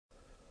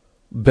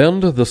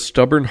Bend the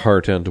stubborn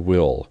heart and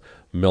will,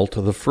 melt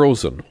the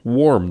frozen,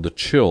 warm the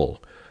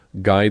chill,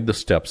 guide the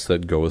steps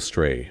that go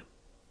astray.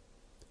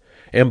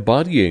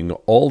 Embodying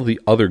all the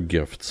other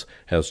gifts,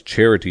 as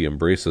charity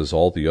embraces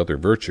all the other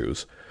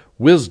virtues,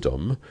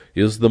 wisdom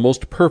is the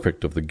most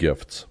perfect of the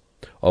gifts.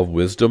 Of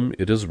wisdom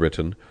it is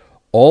written,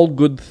 "All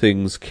good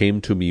things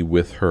came to me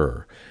with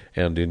her,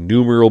 and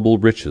innumerable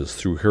riches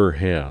through her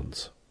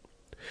hands."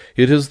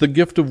 It is the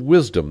gift of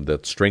wisdom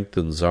that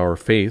strengthens our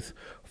faith,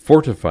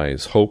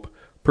 fortifies hope,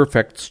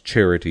 perfects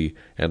charity,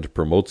 and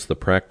promotes the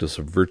practice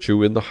of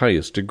virtue in the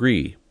highest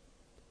degree.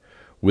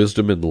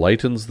 Wisdom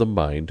enlightens the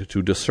mind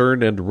to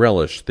discern and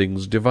relish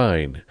things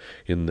divine,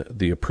 in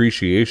the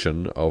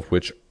appreciation of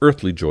which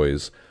earthly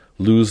joys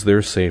lose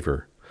their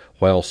savour,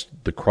 whilst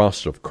the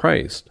cross of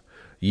Christ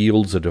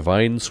yields a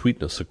divine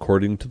sweetness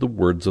according to the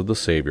words of the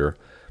Saviour,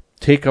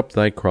 "Take up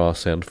thy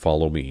cross and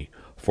follow me,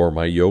 for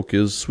my yoke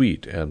is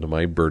sweet and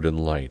my burden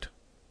light."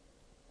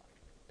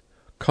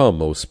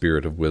 Come, O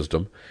Spirit of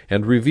wisdom,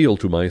 and reveal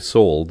to my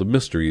soul the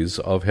mysteries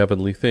of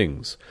heavenly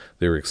things,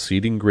 their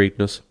exceeding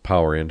greatness,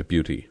 power, and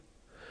beauty.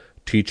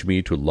 Teach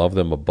me to love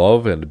them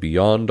above and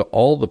beyond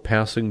all the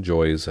passing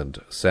joys and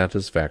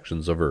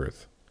satisfactions of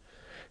earth.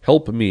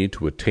 Help me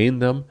to attain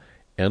them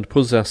and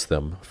possess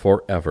them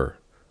forever.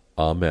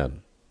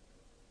 Amen.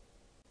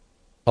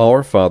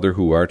 Our Father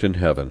who art in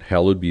heaven,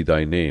 hallowed be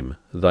thy name.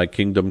 Thy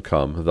kingdom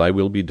come, thy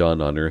will be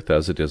done on earth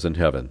as it is in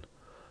heaven.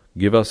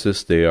 Give us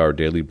this day our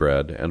daily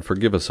bread, and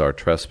forgive us our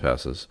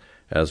trespasses,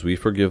 as we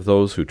forgive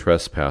those who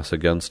trespass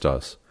against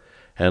us.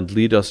 And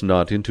lead us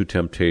not into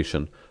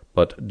temptation,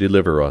 but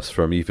deliver us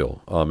from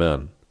evil.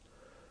 Amen.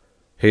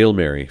 Hail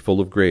Mary, full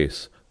of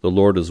grace, the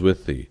Lord is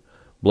with thee.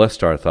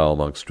 Blessed art thou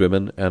amongst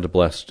women, and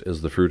blessed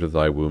is the fruit of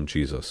thy womb,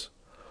 Jesus.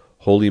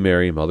 Holy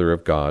Mary, Mother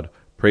of God,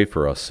 pray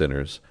for us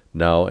sinners,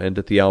 now and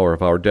at the hour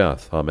of our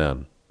death.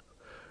 Amen.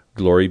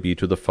 Glory be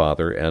to the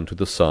Father, and to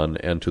the Son,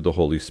 and to the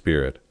Holy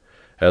Spirit,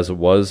 as it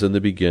was in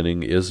the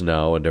beginning, is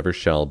now, and ever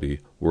shall be,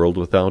 world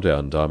without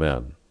end.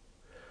 Amen.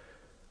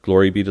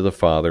 Glory be to the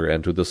Father,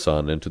 and to the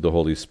Son, and to the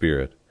Holy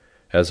Spirit,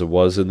 as it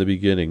was in the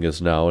beginning,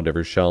 is now, and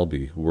ever shall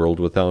be, world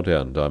without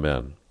end.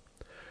 Amen.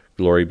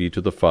 Glory be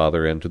to the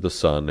Father, and to the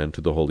Son, and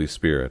to the Holy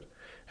Spirit,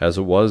 as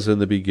it was in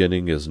the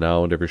beginning, is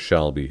now, and ever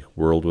shall be,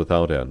 world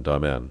without end.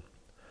 Amen.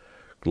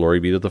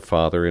 Glory be to the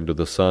Father, and to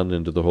the Son,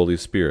 and to the Holy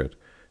Spirit,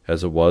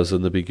 as it was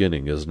in the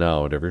beginning, is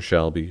now, and ever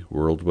shall be,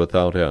 world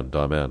without end.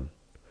 Amen.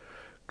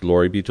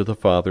 Glory be to the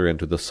Father, and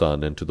to the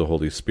Son, and to the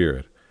Holy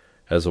Spirit,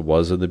 as it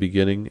was in the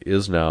beginning,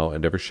 is now,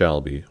 and ever shall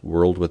be,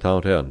 world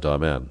without end.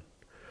 Amen.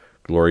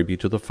 Glory be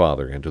to the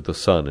Father, and to the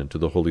Son, and to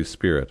the Holy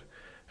Spirit,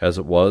 as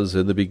it was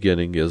in the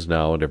beginning, is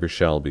now, and ever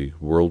shall be,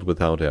 world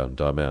without end.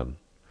 Amen.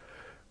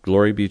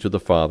 Glory be to the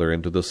Father,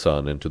 and to the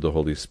Son, and to the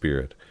Holy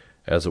Spirit,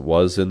 as it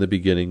was in the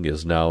beginning,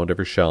 is now, and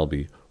ever shall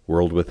be,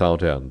 world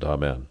without end.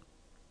 Amen.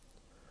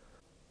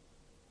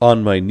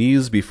 On my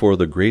knees before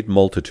the great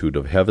multitude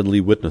of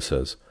heavenly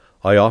witnesses,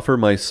 I offer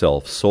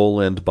myself,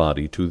 soul and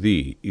body, to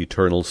Thee,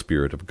 eternal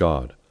Spirit of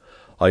God.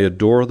 I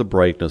adore the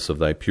brightness of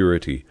Thy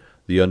purity,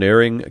 the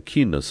unerring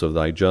keenness of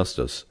Thy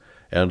justice,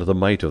 and the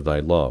might of Thy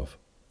love.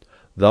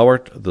 Thou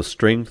art the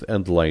strength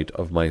and light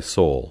of my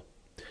soul.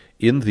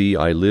 In Thee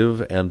I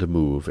live and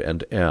move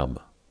and am.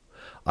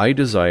 I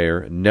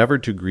desire never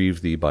to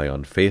grieve Thee by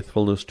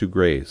unfaithfulness to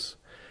grace,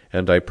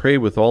 and I pray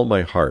with all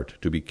my heart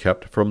to be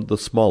kept from the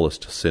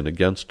smallest sin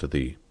against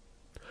Thee.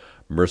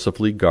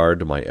 Mercifully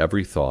guard my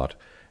every thought,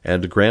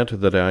 and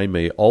grant that I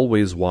may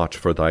always watch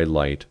for Thy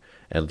light,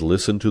 and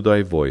listen to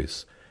Thy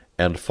voice,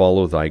 and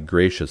follow Thy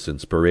gracious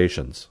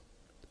inspirations.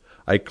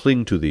 I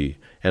cling to Thee,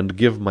 and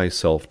give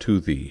myself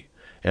to Thee,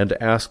 and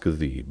ask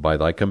Thee, by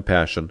Thy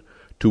compassion,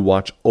 to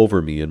watch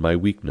over me in my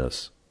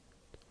weakness.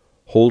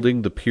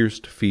 Holding the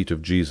pierced feet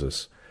of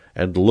Jesus,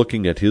 and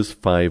looking at His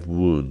 5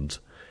 wounds,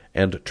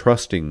 and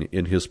trusting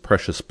in His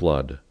precious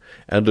blood,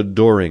 and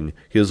adoring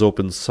His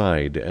open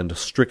side and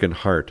stricken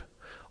heart,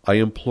 I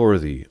implore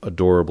Thee,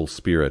 adorable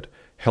Spirit,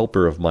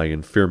 helper of my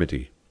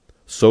infirmity,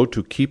 so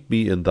to keep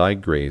me in Thy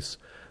grace,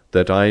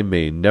 that I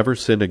may never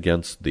sin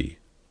against Thee.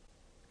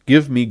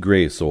 Give me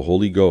grace, O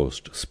Holy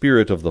Ghost,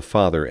 Spirit of the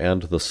Father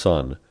and the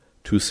Son,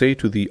 to say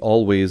to Thee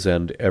always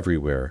and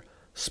everywhere,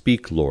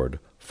 Speak, Lord,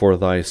 for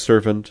Thy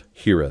servant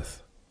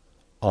heareth.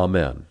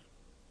 Amen.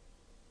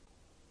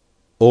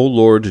 O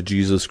Lord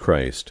Jesus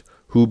Christ,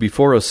 who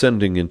before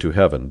ascending into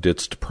heaven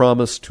didst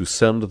promise to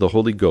send the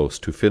Holy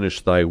Ghost to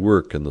finish Thy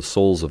work in the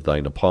souls of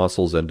Thine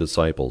apostles and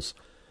disciples,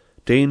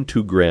 deign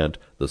to grant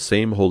the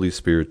same Holy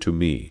Spirit to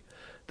me,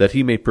 that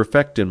He may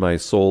perfect in my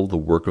soul the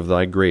work of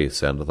Thy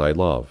grace and Thy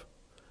love.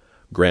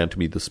 Grant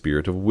me the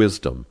spirit of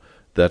wisdom,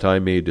 that I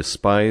may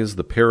despise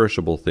the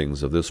perishable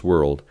things of this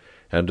world,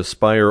 and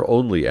aspire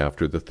only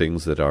after the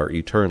things that are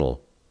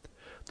eternal.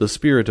 The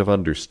spirit of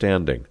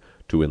understanding,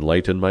 to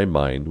enlighten my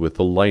mind with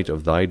the light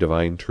of Thy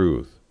divine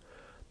truth.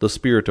 The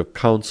spirit of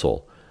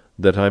counsel,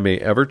 that I may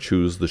ever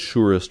choose the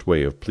surest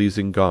way of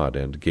pleasing God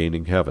and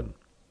gaining heaven.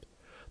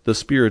 The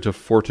spirit of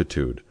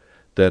fortitude,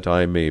 that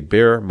I may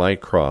bear my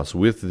cross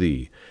with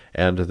Thee,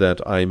 and that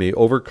I may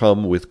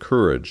overcome with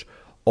courage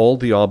all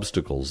the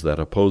obstacles that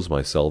oppose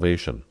my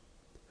salvation.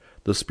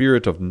 The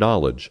spirit of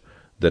knowledge,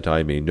 that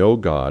I may know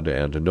God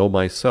and know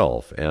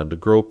myself, and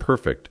grow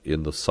perfect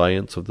in the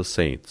science of the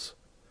saints.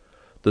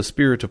 The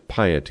spirit of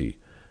piety,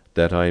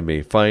 that I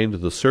may find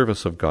the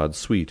service of God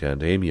sweet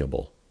and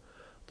amiable.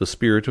 The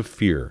spirit of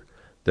fear,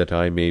 that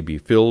I may be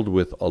filled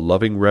with a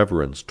loving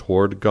reverence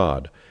toward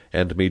God,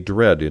 and may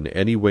dread in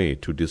any way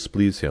to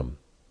displease him.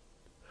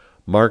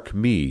 Mark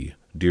me,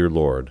 dear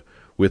Lord,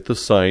 with the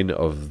sign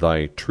of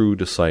thy true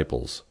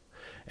disciples,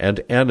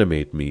 and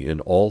animate me in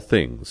all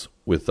things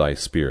with thy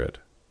Spirit.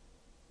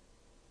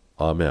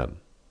 Amen.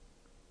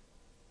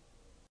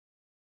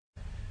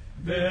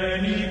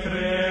 Veni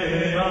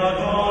Creator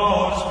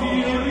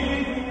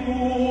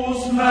Spiritus,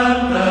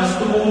 mentes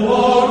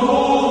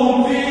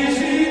tuorum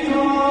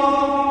visita,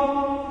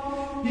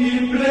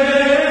 in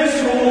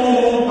pleso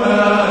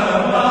per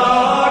la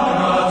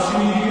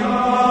gratia,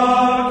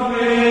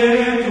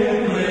 credo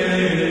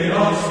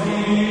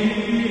creasti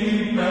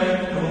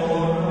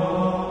pectora,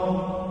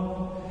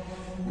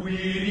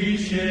 qui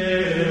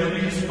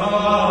ricevis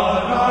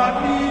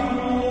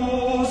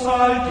paraclitus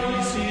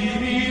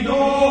altissimi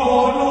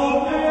donum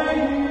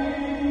Dei,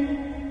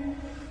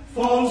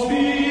 fons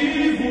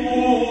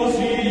vivus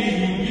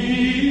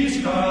ignis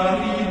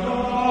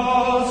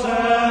caritas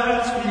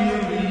et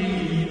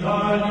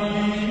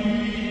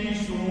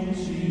spiritualis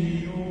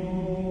unctio.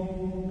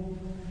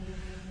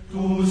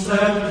 Tu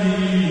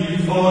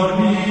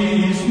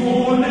septiformis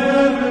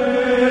munere,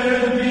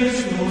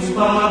 Christus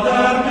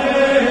Pater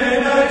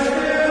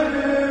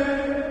menextere,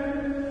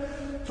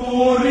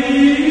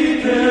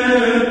 Turite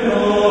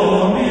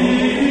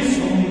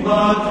promissum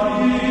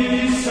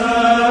Patris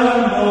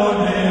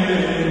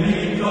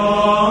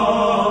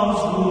sermonelicans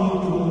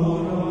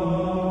futura.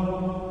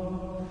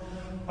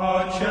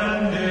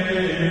 Accende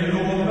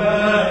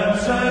lumen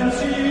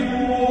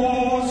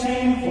sensibus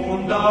in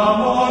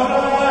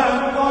fundamorem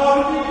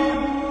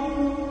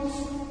cordibus,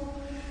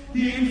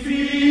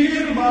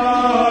 infirma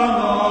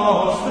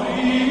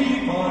nostri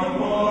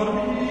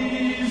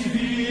corporis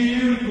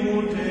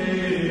virtute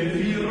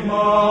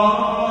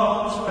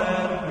firmans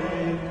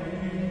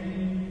perpetui.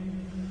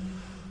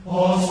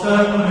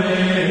 Ostem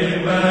Rei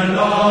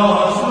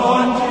bellas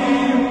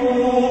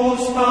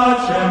longimus,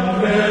 tacem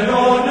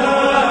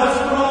credones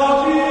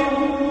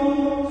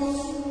probimus,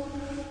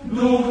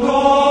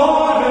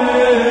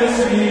 ductores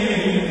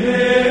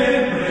ide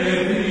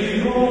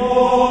previo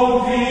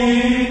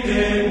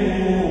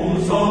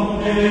vitemus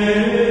omne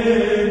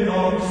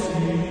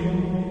noxium.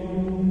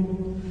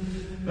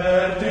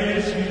 Per te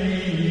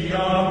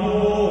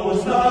sciamus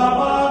da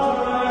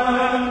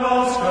patrem,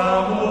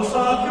 noscamus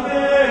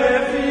atque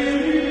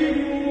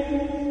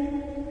filium,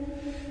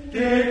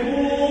 te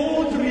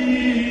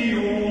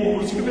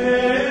cutrius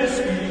que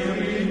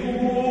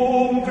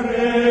spiritum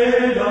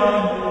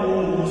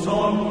credamus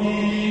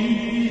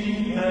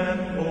omni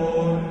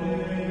tempore.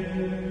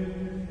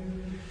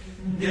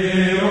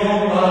 Deo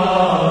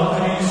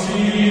Patris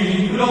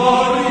in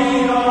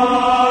gloria,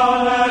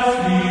 et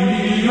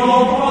Filio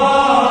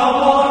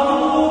amor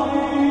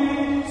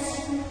tuis,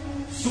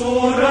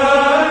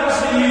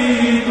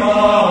 surrexit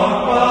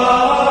ad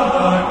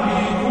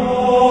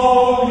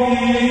Paraclitum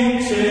in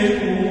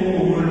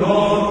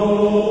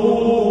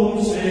saeculorum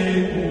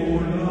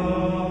saecula.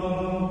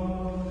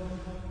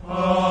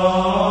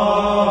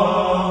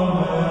 Amen.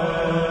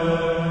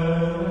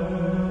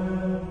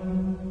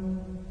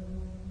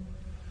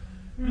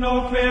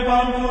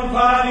 Loquebantur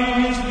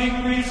varis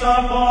liquis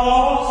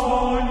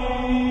apostoli,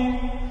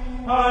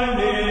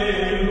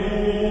 Alleluia.